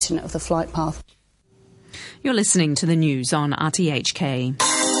direction of the flight path. You're listening to the news on RTHK.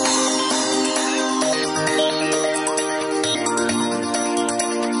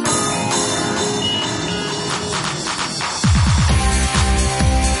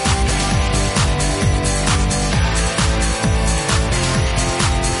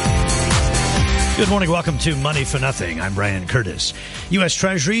 Good morning. Welcome to Money for Nothing. I'm Brian Curtis. U.S.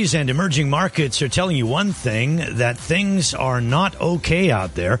 Treasuries and emerging markets are telling you one thing, that things are not okay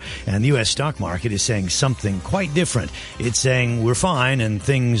out there. And the U.S. stock market is saying something quite different. It's saying we're fine and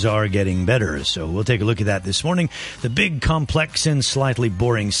things are getting better. So we'll take a look at that this morning. The big, complex, and slightly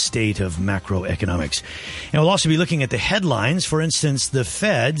boring state of macroeconomics. And we'll also be looking at the headlines. For instance, the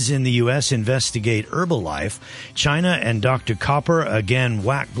feds in the U.S. investigate Herbalife. China and Dr. Copper again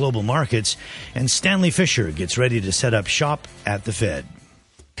whack global markets. And Stanley Fischer gets ready to set up shop at the Fed.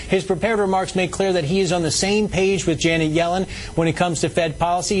 His prepared remarks make clear that he is on the same page with Janet Yellen when it comes to Fed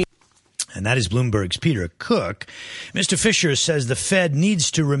policy. And that is Bloomberg's Peter Cook. Mr. Fischer says the Fed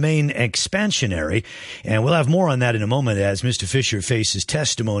needs to remain expansionary, and we'll have more on that in a moment as Mr. Fischer faces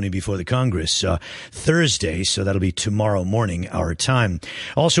testimony before the Congress Thursday, so that'll be tomorrow morning, our time.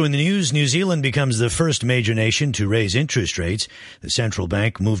 Also in the news, New Zealand becomes the first major nation to raise interest rates. The central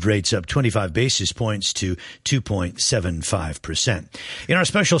bank moved rates up 25 basis points to 2.75%. In our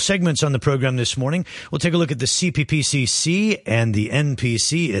special segments on the program this morning, we'll take a look at the CPPCC and the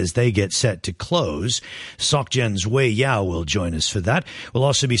NPC as they get set to close. SocGen's Wei Yao will join us for that. We'll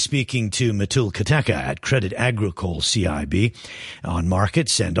also be speaking to Matul Kateka at Credit Agricole CIB on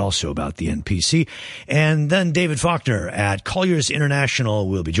markets and also about the NPC. And then David Faulkner at Colliers International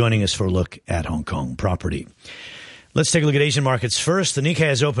will be joining us for a look at Hong Kong property. Let's take a look at Asian markets first. The Nikkei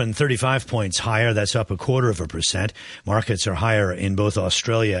has opened 35 points higher. That's up 0.25%. Markets are higher in both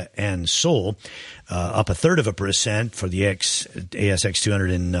Australia and Seoul, up 1/3% for the ASX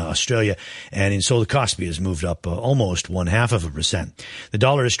 200 in Australia. And in Seoul, the Kospi has moved up almost 0.5%. The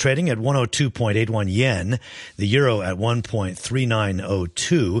dollar is trading at 102.81 yen. The euro at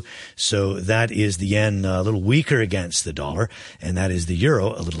 1.3902. So that is the yen a little weaker against the dollar. And that is the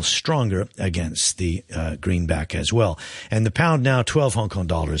euro a little stronger against the greenback as well. And the pound now 12 Hong Kong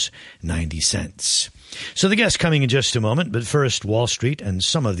dollars 90 cents. So the guests coming in just a moment, but first Wall Street and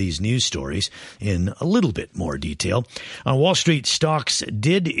some of these news stories in a little bit more detail. On Wall Street, stocks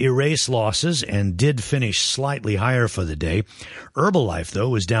did erase losses and did finish slightly higher for the day. Herbalife, though,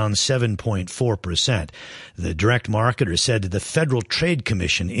 was down 7.4%. The direct marketer said the Federal Trade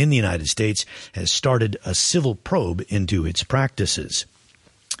Commission in the United States has started a civil probe into its practices.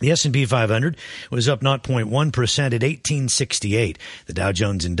 The S&P 500 was up 0.1% at 1868. The Dow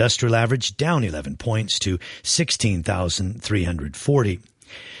Jones Industrial Average down 11 points to 16,340.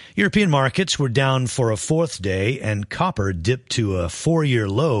 European markets were down for a fourth day, and copper dipped to a 4-year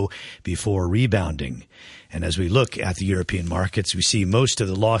low before rebounding. And as we look at the European markets, we see most of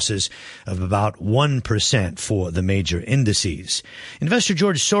the losses of about 1% for the major indices. Investor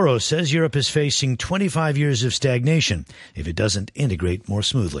George Soros says Europe is facing 25 years of stagnation if it doesn't integrate more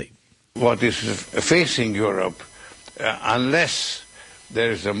smoothly. What is facing Europe, unless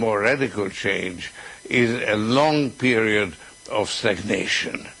there is a more radical change, is a long period of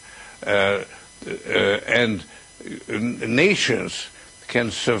stagnation. And nations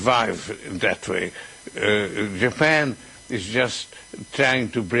can survive in that way. Japan is just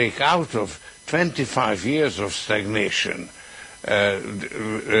trying to break out of 25 years of stagnation that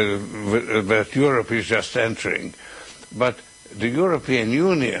Europe is just entering. But the European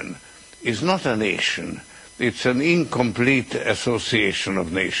Union is not a nation. It's an incomplete association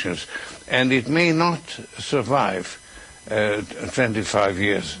of nations, and it may not survive 25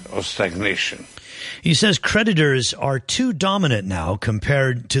 years of stagnation. He says creditors are too dominant now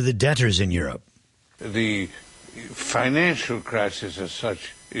compared to the debtors in Europe. The financial crisis as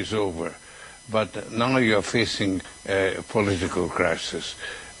such is over, but now you're facing a political crisis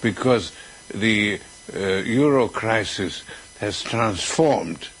because the euro crisis has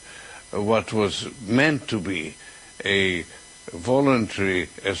transformed what was meant to be a voluntary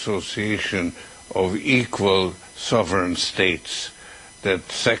association of equal sovereign states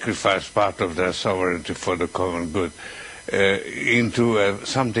that sacrifice part of their sovereignty for the common good into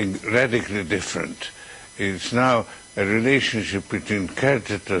something radically different. It's now a relationship between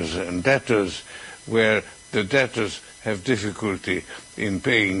creditors and debtors where the debtors have difficulty in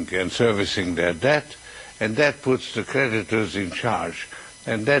paying and servicing their debt, and that puts the creditors in charge.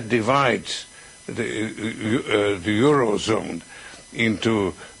 And that divides the Eurozone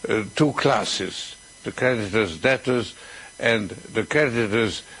into two classes, the creditors, debtors, and the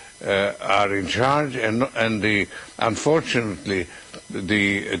creditors are in charge, and unfortunately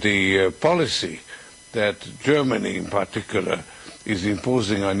the policy that Germany in particular is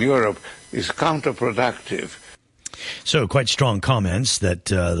imposing on Europe is counterproductive. So quite strong comments that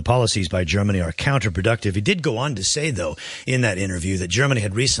the policies by Germany are counterproductive. He did go on to say, though, in that interview that Germany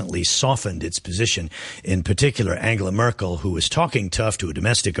had recently softened its position, in particular Angela Merkel, who was talking tough to a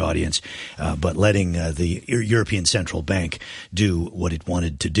domestic audience, but letting the European Central Bank do what it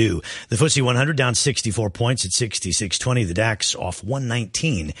wanted to do. The FTSE 100 down 64 points at 6620. The DAX off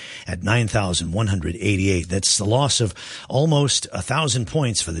 119 at 9,188. That's the loss of almost 1,000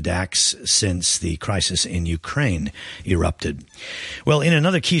 points for the DAX since the crisis in Ukraine erupted. Well, in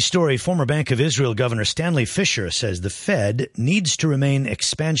another key story, former Bank of Israel Governor Stanley Fischer says the Fed needs to remain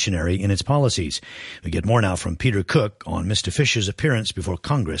expansionary in its policies. We get more now from Peter Cook on Mr. Fischer's appearance before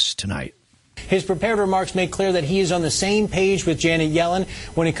Congress tonight. His prepared remarks make clear that he is on the same page with Janet Yellen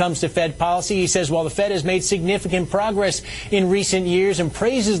when it comes to Fed policy. He says while the Fed has made significant progress in recent years and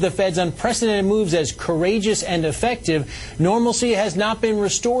praises the Fed's unprecedented moves as courageous and effective, normalcy has not been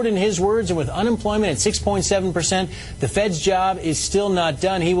restored in his words, and with unemployment at 6.7%, the Fed's job is still not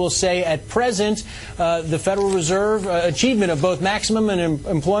done. He will say at present, the Federal Reserve achievement of both maximum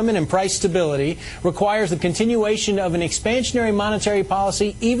employment and price stability requires the continuation of an expansionary monetary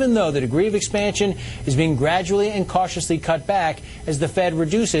policy, even though the degree of expansion is being gradually and cautiously cut back as the Fed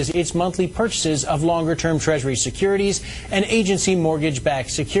reduces its monthly purchases of longer-term Treasury securities and agency mortgage-backed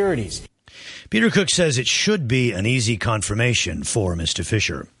securities. Peter Cook says it should be an easy confirmation for Mr.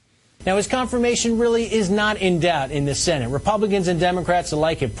 Fischer. Now, his confirmation really is not in doubt in the Senate. Republicans and Democrats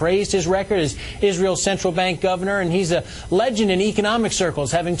alike have praised his record as Israel's central bank governor, and he's a legend in economic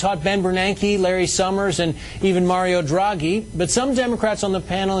circles, having taught Ben Bernanke, Larry Summers, and even Mario Draghi. But some Democrats on the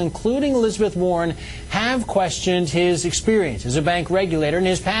panel, including Elizabeth Warren, have questioned his experience as a bank regulator and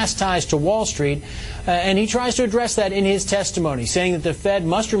his past ties to Wall Street. And he tries to address that in his testimony, saying that the Fed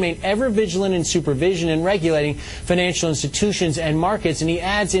must remain ever vigilant in supervision and regulating financial institutions and markets. And he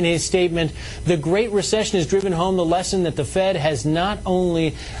adds in his statement, the Great Recession has driven home the lesson that the Fed has not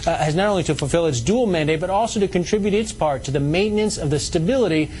only to fulfill its dual mandate, but also to contribute its part to the maintenance of the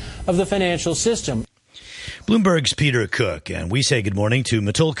stability of the financial system. Bloomberg's Peter Cook, and we say good morning to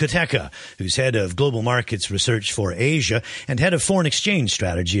Metul Koteka, who's head of global markets research for Asia and head of foreign exchange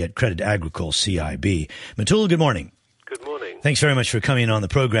strategy at Credit Agricole CIB. Metul, good morning. Good morning. Thanks very much for coming on the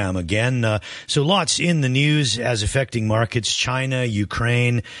program again. So lots in the news as affecting markets, China,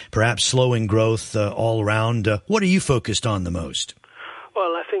 Ukraine, perhaps slowing growth all around. What are you focused on the most?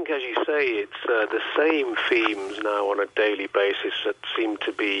 Well, I think, as you say, it's the same themes now on a daily basis that seem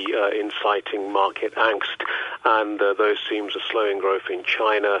to be inciting market angst, and those themes are slowing growth in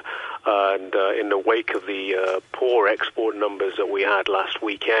China, and in the wake of the poor export numbers that we had last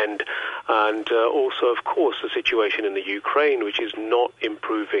weekend, and also, of course, the situation in the Ukraine, which is not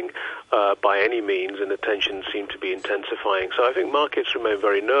improving by any means, and the tensions seem to be intensifying. So I think markets remain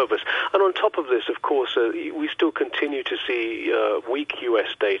very nervous. And on top of this, of course, we still continue to see weak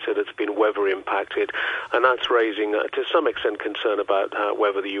U.S. data that's been weather impacted, and that's raising, to some extent, concern about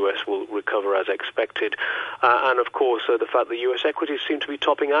whether the U.S. will recover as expected. And, of course, the fact that U.S. equities seem to be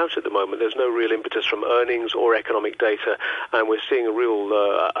topping out at the moment. There's no real impetus from earnings or economic data, and we're seeing a real,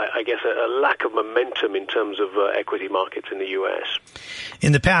 a lack of momentum in terms of equity markets in the U.S.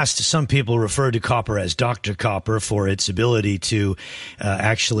 In the past, some people refer to copper as Dr. Copper for its ability to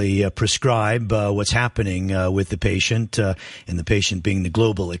actually prescribe what's happening with the patient, and the patient being the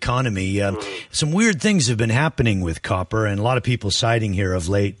global economy. Some weird things have been happening with copper, and a lot of people citing here of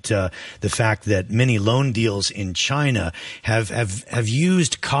late the fact that many loan deals in China have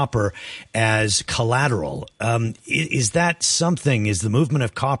used copper as collateral. Is that something? Is the movement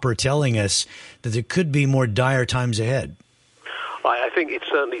of copper telling us that there could be more dire times ahead? I think it's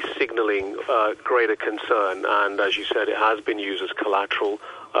certainly signaling greater concern, and as you said, it has been used as collateral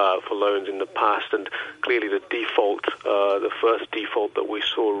for loans in the past, and clearly the default, the first default that we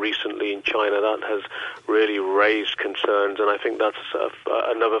saw recently in China, that has really raised concerns, and I think that's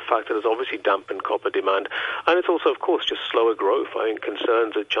another factor that's obviously dampened copper demand. And it's also, of course, just slower growth. I think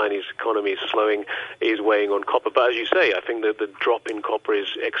concerns that Chinese economy is slowing is weighing on copper. But as you say, I think that the drop in copper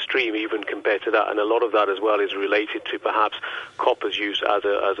is extreme even compared to that, and a lot of that as well is related to perhaps copper's use as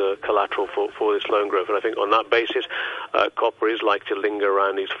a collateral for this loan growth. And I think on that basis, copper is like to linger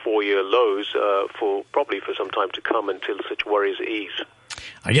around these 4-year lows for some time to come until such worries ease.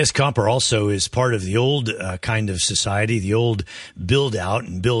 I guess copper also is part of the old kind of society, the old build out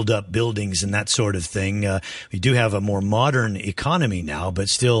and build up buildings and that sort of thing. We do have a more modern economy now, but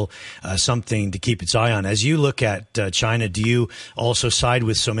still something to keep its eye on. As you look at China, do you also side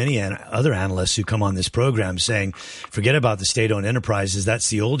with so many other analysts who come on this program saying, forget about the state-owned enterprises, that's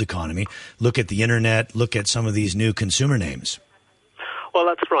the old economy. Look at the internet, look at some of these new consumer names. Well,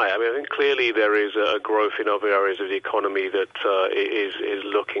 that's right. I mean, I think clearly there is a growth in other areas of the economy that is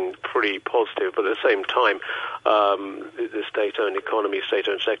looking pretty positive. But at the same time, the state-owned economy,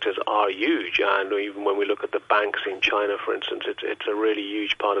 state-owned sectors are huge. And even when we look at the banks in China, for instance, it's a really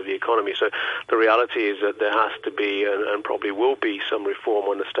huge part of the economy. So the reality is that there has to be and probably will be some reform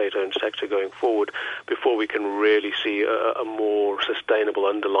on the state-owned sector going forward before we can really see a more sustainable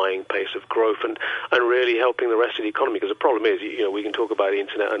underlying pace of growth and really helping the rest of the economy. Because the problem is, we can talk about the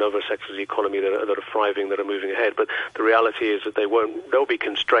internet and other sectors of the economy that are thriving, that are moving ahead. But the reality is that they'll be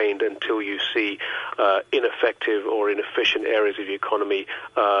constrained until you see ineffective or inefficient areas of the economy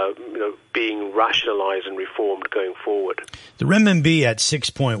being rationalized and reformed going forward. The renminbi at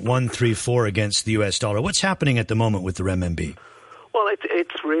 6.134 against the US dollar. What's happening at the moment with the renminbi? Well,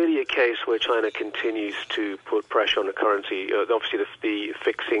 it's really a case where China continues to put pressure on the currency. Obviously, the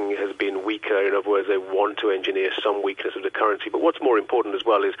fixing has been weaker. In other words, they want to engineer some weakness of the currency. But what's more important as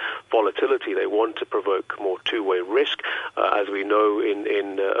well is volatility. They want to provoke more two-way risk. As we know,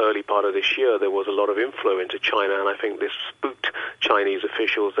 in early part of this year, there was a lot of inflow into China, and I think this spooked Chinese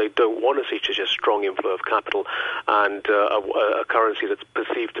officials. They don't want to see such a strong inflow of capital and a currency that's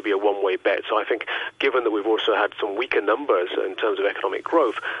perceived to be a one-way bet. So I think, given that we've also had some weaker numbers in terms of economic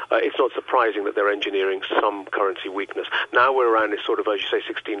growth, it's not surprising that they're engineering some currency weakness. Now we're around this sort of, as you say,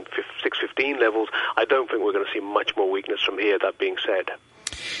 615 levels. I don't think we're going to see much more weakness from here, that being said.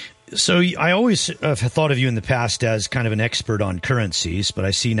 So I always have thought of you in the past as kind of an expert on currencies, but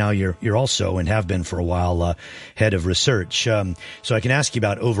I see now you're also, and have been for a while, head of research. So I can ask you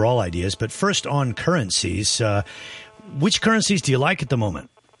about overall ideas. But first on currencies, which currencies do you like at the moment?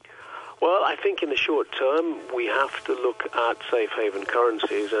 Well, I think in the short term, we have to look at safe haven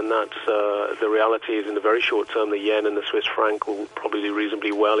currencies, and that's the reality is in the very short term, the yen and the Swiss franc will probably do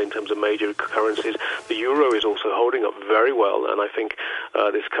reasonably well in terms of major currencies. The euro is also holding up very well, and I think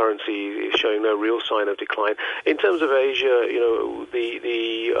this currency is showing no real sign of decline. In terms of Asia,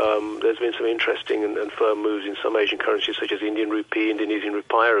 there's been some interesting and firm moves in some Asian currencies, such as Indian rupee, Indonesian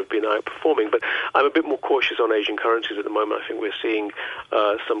rupiah have been outperforming, but I'm a bit more cautious on Asian currencies at the moment. I think we're seeing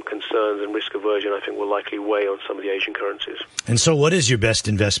some concerns and risk aversion, I think, will likely weigh on some of the Asian currencies. And so what is your best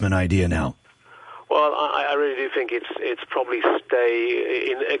investment idea now? Well, I really do think it's probably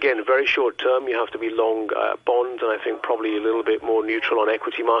stay in, again, very short term. You have to be long bonds, and I think probably a little bit more neutral on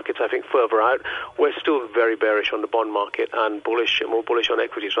equity markets. I think further out, we're still very bearish on the bond market and more bullish on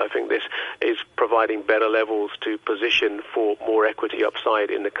equity. So I think this is providing better levels to position for more equity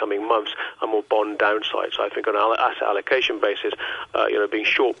upside in the coming months and more bond downside. So I think on an asset allocation basis, being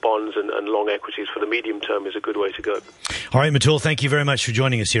short bonds and long equities for the medium term is a good way to go. All right, Metul, thank you very much for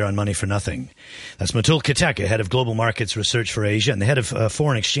joining us here on Money for Nothing. That's Metul Keteka, head of Global Markets Research for Asia and the head of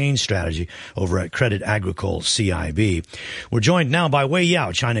Foreign Exchange Strategy over at Credit Agricole CIB. We're joined now by Wei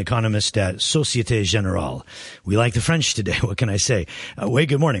Yao, China economist at Societe Generale. We like the French today. What can I say? Wei,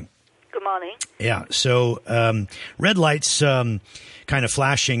 good morning. Good morning. Yeah, so red lights kind of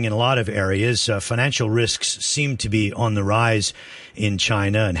flashing in a lot of areas. Financial risks seem to be on the rise in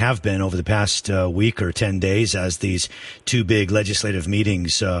China and have been over the past week or 10 days as these two big legislative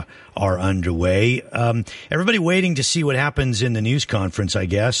meetings are underway. Everybody waiting to see what happens in the news conference, I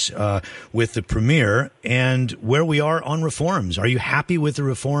guess, with the premier and where we are on reforms. Are you happy with the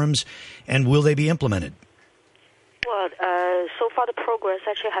reforms, and will they be implemented? Well, so far the progress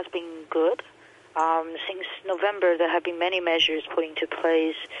actually has been good. Since November, there have been many measures put into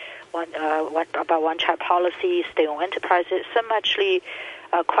place about one-child policy, state-owned enterprises. Some actually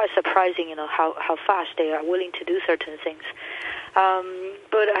quite surprising, how fast they are willing to do certain things.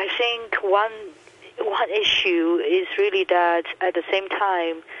 But I think one issue is really that at the same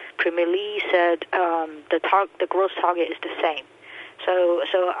time, Premier Li said the growth target is the same. So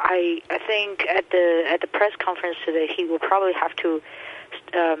I think at the press conference today, he will probably have to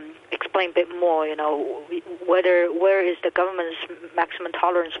explain a bit more, where is the government's maximum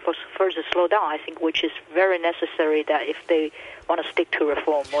tolerance for further slowdown, I think, which is very necessary that if they want to stick to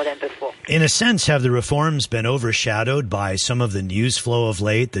reform more than before. In a sense, have the reforms been overshadowed by some of the news flow of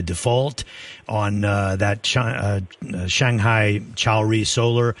late, the default on that Shanghai Chaori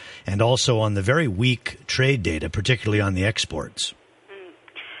Solar, and also on the very weak trade data, particularly on the exports?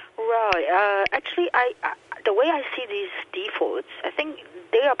 Right. Actually, the way I see these defaults, I think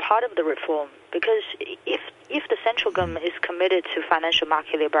they are part of the reform, because if the central government is committed to financial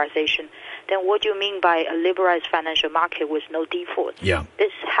market liberalization, then what do you mean by a liberalized financial market with no default? Yeah.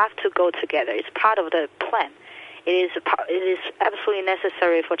 This have to go together. It's part of the plan. It is absolutely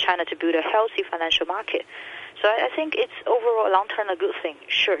necessary for China to build a healthy financial market. So I think it's overall long-term a good thing.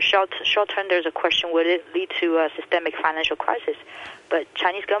 Sure, short-term there's a question, will it lead to a systemic financial crisis? But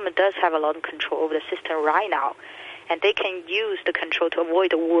Chinese government does have a lot of control over the system right now, and they can use the control to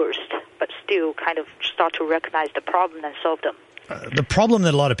avoid the worst, but still kind of start to recognize the problem and solve them. The problem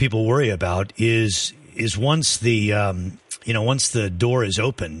that a lot of people worry about is once the once the door is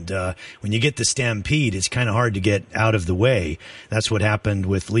opened, when you get the stampede, it's kind of hard to get out of the way. That's what happened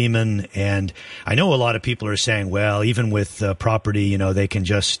with Lehman. And I know a lot of people are saying, well, even with property, they can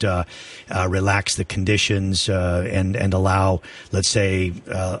just relax the conditions and allow, let's say,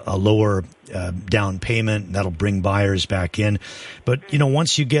 a lower down payment. That'll bring buyers back in. But,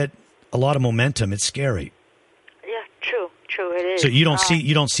 once you get a lot of momentum, it's scary. Yeah, true, it is. So you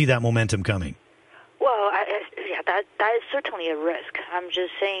don't see that momentum coming? Well, that is certainly a risk. I'm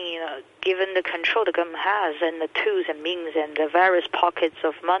just saying, given the control the government has and the tools and means and the various pockets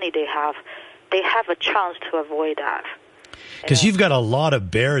of money they have a chance to avoid that. Because you've got a lot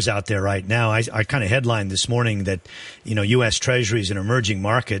of bears out there right now. I kind of headlined this morning that, U.S. Treasuries and emerging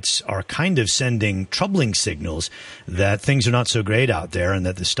markets are kind of sending troubling signals that things are not so great out there and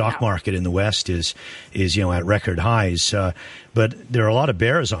that the stock market in the West is at record highs. But there are a lot of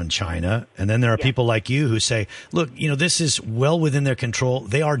bears on China. And then there are people like you who say, look, this is well within their control.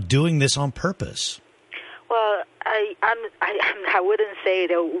 They are doing this on purpose. Well, I wouldn't say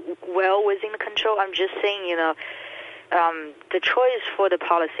they're well within the control. I'm just saying, the choice for the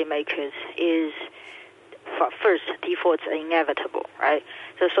policymakers is, first, defaults are inevitable, right?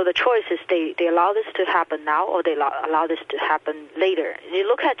 So the choice is they allow this to happen now or they allow this to happen later. You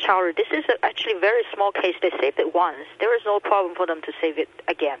look at China, this is actually a very small case. They saved it once. There is no problem for them to save it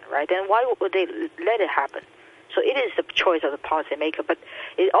again, right? Then why would they let it happen? So it is the choice of the policymaker, but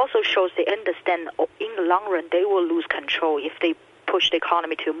it also shows they understand in the long run they will lose control if they push the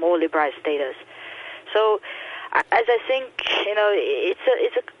economy to a more liberalized status. So as I think,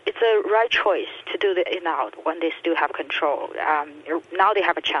 it's a right choice to do it now when they still have control. Now they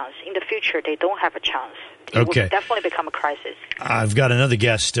have a chance. In the future, they don't have a chance. It will definitely become a crisis. I've got another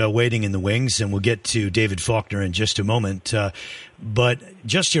guest waiting in the wings, and we'll get to David Faulkner in just a moment. But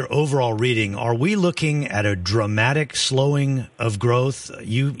just your overall reading, are we looking at a dramatic slowing of growth?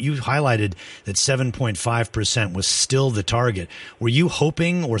 You highlighted that 7.5% was still the target. Were you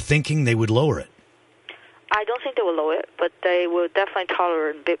hoping or thinking they would lower it? I don't think they will lower it, but they will definitely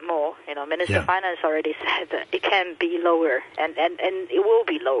tolerate a bit more. Minister of Finance already said that it can be lower, and it will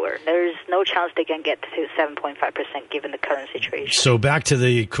be lower. There is no chance they can get to 7.5% given the current situation. So back to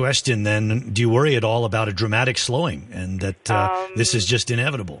the question then, do you worry at all about a dramatic slowing and that this is just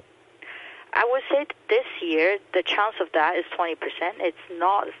inevitable? I would say this year the chance of that is 20%. It's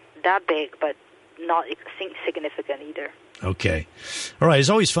not that big, but not significant either. Okay. All right. It's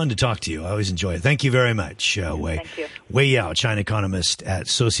always fun to talk to you. I always enjoy it. Thank you very much, Wei. Thank you. Wei Yao, China economist at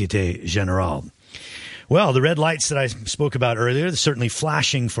Societe Generale. Well, the red lights that I spoke about earlier, they're certainly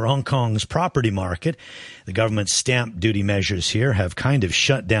flashing for Hong Kong's property market. The government's stamp duty measures here have kind of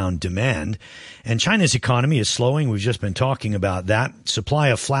shut down demand. And China's economy is slowing. We've just been talking about that. Supply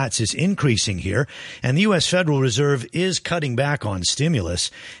of flats is increasing here. And the U.S. Federal Reserve is cutting back on stimulus.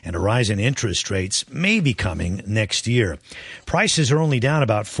 And a rise in interest rates may be coming next year. Prices are only down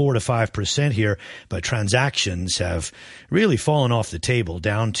about 4 to 5% here, but transactions have really fallen off the table,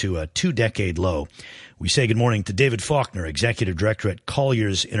 down to a 2-decade low. We say good morning to David Faulkner, Executive Director at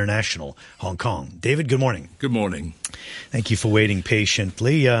Colliers International, Hong Kong. David, good morning. Good morning. Thank you for waiting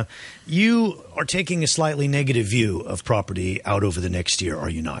patiently. You are taking a slightly negative view of property out over the next year, are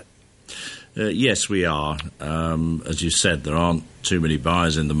you not? Yes, we are. As you said, there aren't too many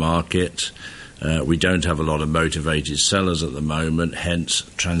buyers in the market. We don't have a lot of motivated sellers at the moment, hence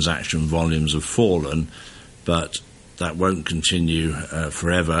transaction volumes have fallen, but that won't continue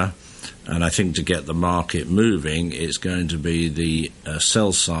forever. And I think to get the market moving, it's going to be the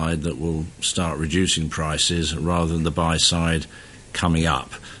sell side that will start reducing prices rather than the buy side coming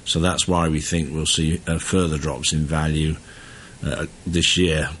up. So that's why we think we'll see further drops in value this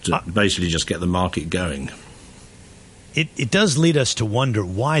year to basically just get the market going. It does lead us to wonder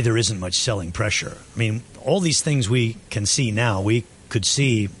why there isn't much selling pressure. I mean, all these things we can see now, we could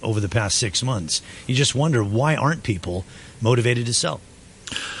see over the past 6 months. You just wonder, why aren't people motivated to sell?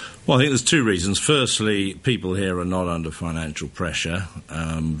 Well, I think there's two reasons. Firstly, people here are not under financial pressure.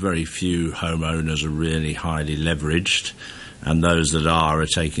 Very few homeowners are really highly leveraged. and those that are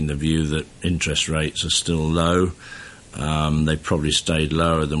taking the view that interest rates are still low. They've probably stayed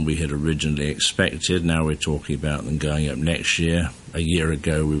lower than we had originally expected. Now we're talking about them going up next year. A year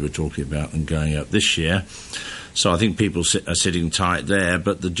ago we were talking about them going up this year. So I think people are sitting tight there.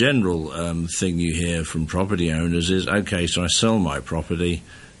 But the general thing you hear from property owners is, okay, so I sell my property,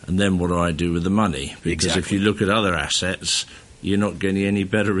 and then what do I do with the money? Because if you look at other assets, you're not getting any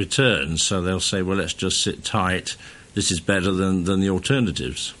better returns. So they'll say, well, let's just sit tight. This is better than the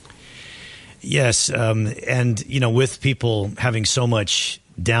alternatives. Yes, and, with people having so much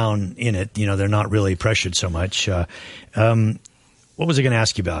down in it, they're not really pressured so much. What was I going to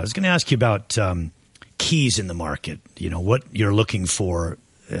ask you about? I was going to ask you about keys in the market, what you're looking for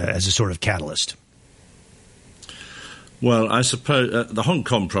as a sort of catalyst. Well, I suppose the Hong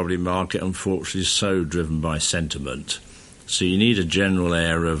Kong property market, unfortunately, is so driven by sentiment. So you need a general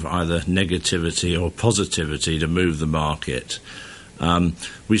air of either negativity or positivity to move the market.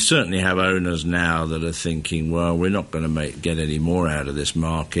 We certainly have owners now that are thinking, well, we're not going to get any more out of this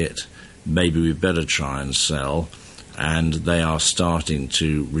market. Maybe we better try and sell. And they are starting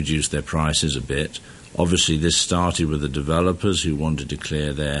to reduce their prices a bit. Obviously, this started with the developers who wanted to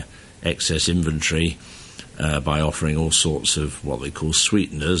clear their excess inventory by offering all sorts of what they call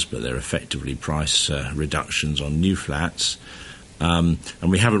sweeteners, but they're effectively price reductions on new flats. And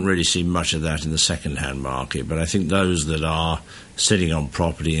we haven't really seen much of that in the second-hand market. But I think those that are sitting on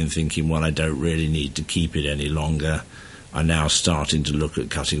property and thinking, well, I don't really need to keep it any longer, are now starting to look at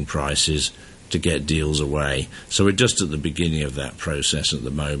cutting prices to get deals away. So we're just at the beginning of that process at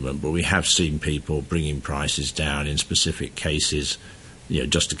the moment, but we have seen people bringing prices down in specific cases,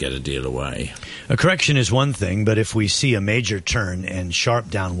 just to get a deal away. A correction is one thing, but if we see a major turn and sharp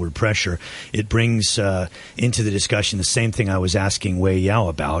downward pressure, it brings into the discussion the same thing I was asking Wei Yao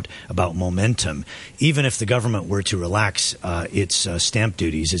about momentum. Even if the government were to relax its stamp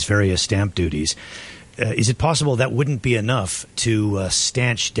duties, its various stamp duties, is it possible that wouldn't be enough to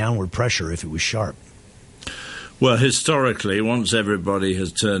stanch downward pressure if it was sharp? Well, historically, once everybody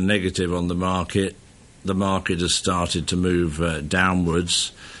has turned negative on the market has started to move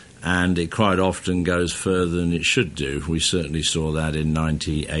downwards, and it quite often goes further than it should do. We certainly saw that in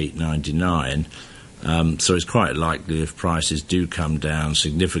 98, 99. So it's quite likely if prices do come down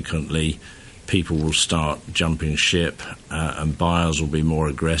significantly, people will start jumping ship and buyers will be more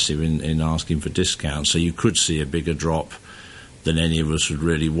aggressive in asking for discounts. So you could see a bigger drop than any of us would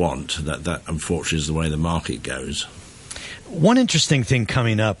really want. That unfortunately is the way the market goes. One interesting thing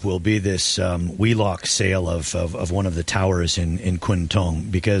coming up will be this Wheelock sale of one of the towers in Kwun Tong,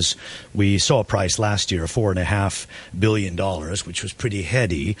 because we saw a price last year of $4.5 billion, which was pretty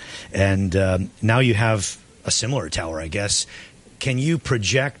heady, and now you have a similar tower, I guess. Can you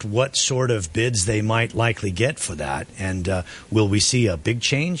project what sort of bids they might likely get for that, and will we see a big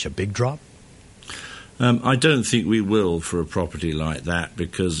change, a big drop? I don't think we will for a property like that,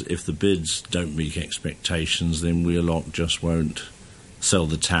 because if the bids don't meet expectations, then Wheelock just won't sell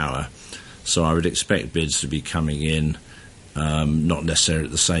the tower. So I would expect bids to be coming in, not necessarily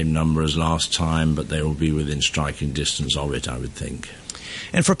at the same number as last time, but they will be within striking distance of it, I would think.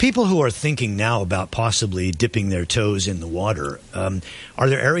 And for people who are thinking now about possibly dipping their toes in the water, are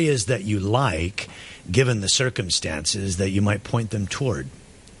there areas that you like, given the circumstances, that you might point them toward?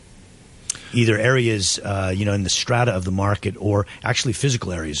 Either areas, in the strata of the market, or actually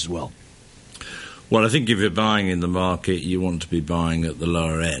physical areas as well. Well, I think if you're buying in the market, you want to be buying at the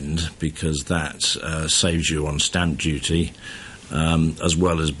lower end, because that saves you on stamp duty, as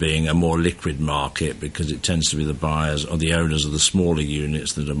well as being a more liquid market, because it tends to be the buyers or the owners of the smaller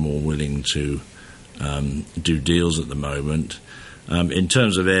units that are more willing to do deals at the moment. In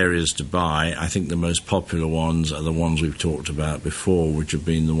terms of areas to buy, I think the most popular ones are the ones we've talked about before, which have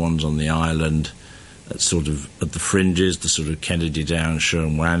been the ones on the island at the fringes. The sort of Kennedy Downs,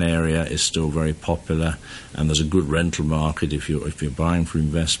 Sherwin Wan area is still very popular, and there's a good rental market if you're buying for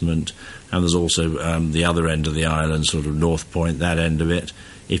investment. And there's also the other end of the island, sort of North Point, that end of it.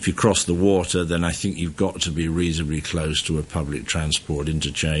 If you cross the water, then I think you've got to be reasonably close to a public transport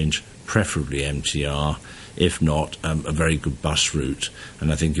interchange, preferably MTR. If not, a very good bus route. And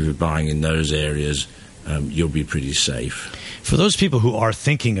I think if you're buying in those areas, you'll be pretty safe. For those people who are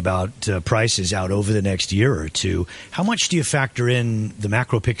thinking about prices out over the next year or two, how much do you factor in the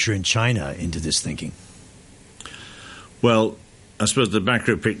macro picture in China into this thinking? Well, I suppose the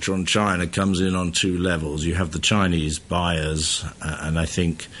macro picture on China comes in on two levels. You have the Chinese buyers, and I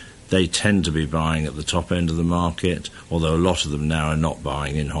think they tend to be buying at the top end of the market, although a lot of them now are not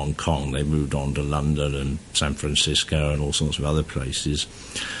buying in Hong Kong. They've moved on to London and San Francisco and all sorts of other places.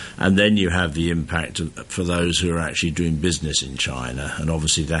 And then you have the impact for those who are actually doing business in China, and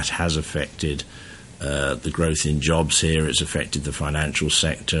obviously that has affected the growth in jobs here. It's affected the financial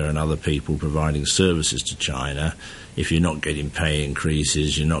sector and other people providing services to China. If you're not getting pay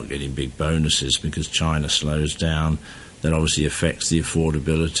increases, you're not getting big bonuses because China slows down, that obviously affects the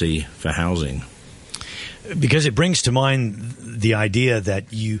affordability for housing. Because it brings to mind the idea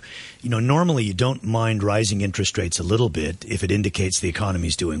that normally you don't mind rising interest rates a little bit if it indicates the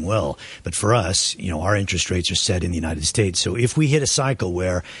economy's doing well. But for us, our interest rates are set in the United States. So if we hit a cycle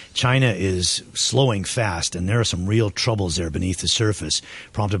where China is slowing fast and there are some real troubles there beneath the surface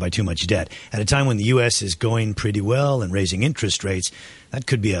prompted by too much debt, at a time when the U.S. is going pretty well and raising interest rates, that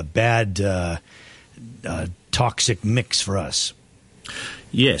could be a bad toxic mix for us.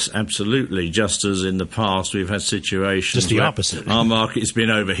 Yes, absolutely. Just as in the past, we've had situations just the opposite. Our market's been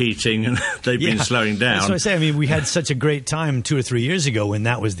overheating and they've been slowing down. That's what I say. I mean, we had such a great time 2 or 3 years ago when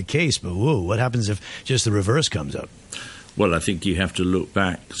that was the case. But what happens if just the reverse comes up? Well, I think you have to look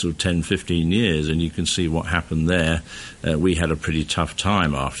back sort of 10, 15 years and you can see what happened there. We had a pretty tough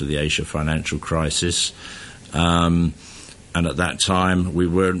time after the Asia financial crisis. And at that time, we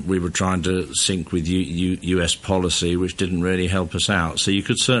were trying to sync with U.S. policy, which didn't really help us out. So you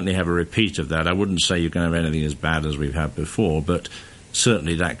could certainly have a repeat of that. I wouldn't say you're going to have anything as bad as we've had before, but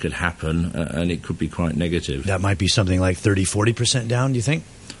certainly that could happen, and it could be quite negative. That might be something like 30, 40% down, do you think?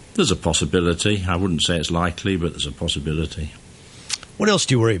 There's a possibility. I wouldn't say it's likely, but there's a possibility. What else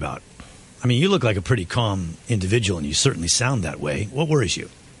do you worry about? I mean, you look like a pretty calm individual, and you certainly sound that way. What worries you?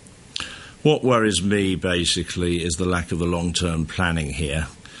 What worries me, basically, is the lack of the long-term planning here.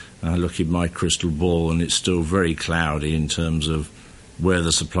 I look at my crystal ball, and it's still very cloudy in terms of where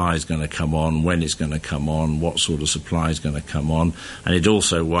the supply is going to come on, when it's going to come on, what sort of supply is going to come on. And it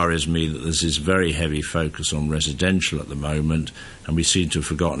also worries me that there's this very heavy focus on residential at the moment, and we seem to have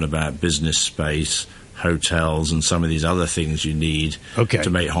forgotten about business space, hotels, and some of these other things you need to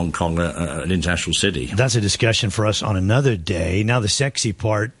make Hong Kong an international city. That's a discussion for us on another day. Now the sexy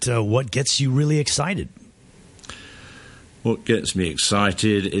part, what gets you really excited? What gets me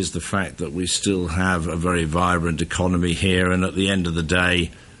excited is the fact that we still have a very vibrant economy here, and at the end of the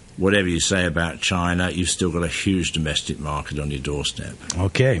day, whatever you say about China, you've still got a huge domestic market on your doorstep.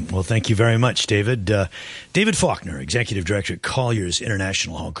 Okay. Well, thank you very much, David. David Faulkner, Executive Director at Colliers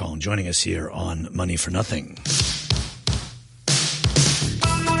International Hong Kong, joining us here on Money for Nothing.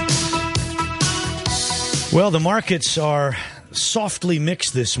 Well, the markets are softly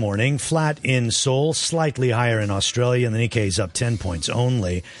mixed this morning. Flat in Seoul, slightly higher in Australia, and the Nikkei is up 10 points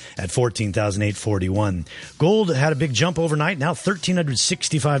only at 14,841. Gold had a big jump overnight, now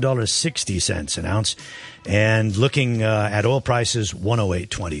 $1,365.60 an ounce. And looking at oil prices,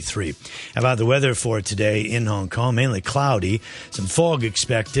 108.23. How about the weather for today in Hong Kong? Mainly cloudy, some fog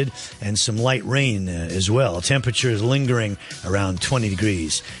expected, and some light rain as well. Temperatures lingering around 20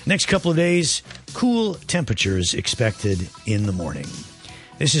 degrees. Next couple of days, cool temperatures expected in the morning.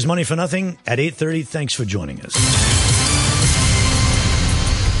 This is Money for Nothing at 8:30. Thanks for joining us.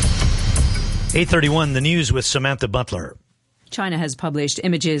 8:31, the news with Samantha Butler. China has published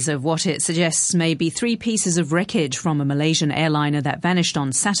images of what it suggests may be 3 pieces of wreckage from a Malaysian airliner that vanished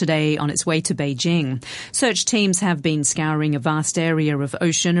on Saturday on its way to Beijing. Search teams have been scouring a vast area of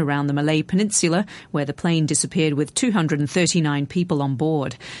ocean around the Malay Peninsula, where the plane disappeared with 239 people on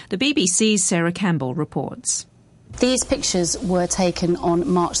board. The BBC's Sarah Campbell reports. These pictures were taken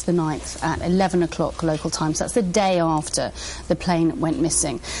on March the 9th at 11 o'clock local time, so that's the day after the plane went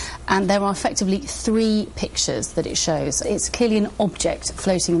missing. And there are effectively 3 pictures that it shows. It's clearly an object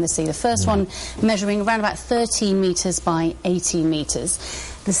floating in the sea. The first one measuring around about 13 metres by 18 metres.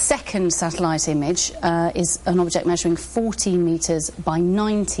 The second satellite image is an object measuring 14 metres by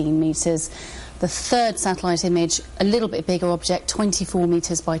 19 metres. The third satellite image, a little bit bigger object, 24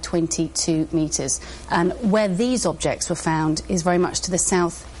 metres by 22 metres. And where these objects were found is very much to the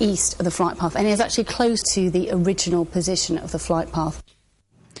southeast of the flight path, and is actually close to the original position of the flight path.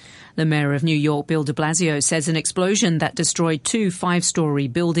 The mayor of New York, Bill de Blasio, says an explosion that destroyed 2 5-story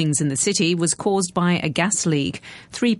buildings in the city was caused by a gas leak. 3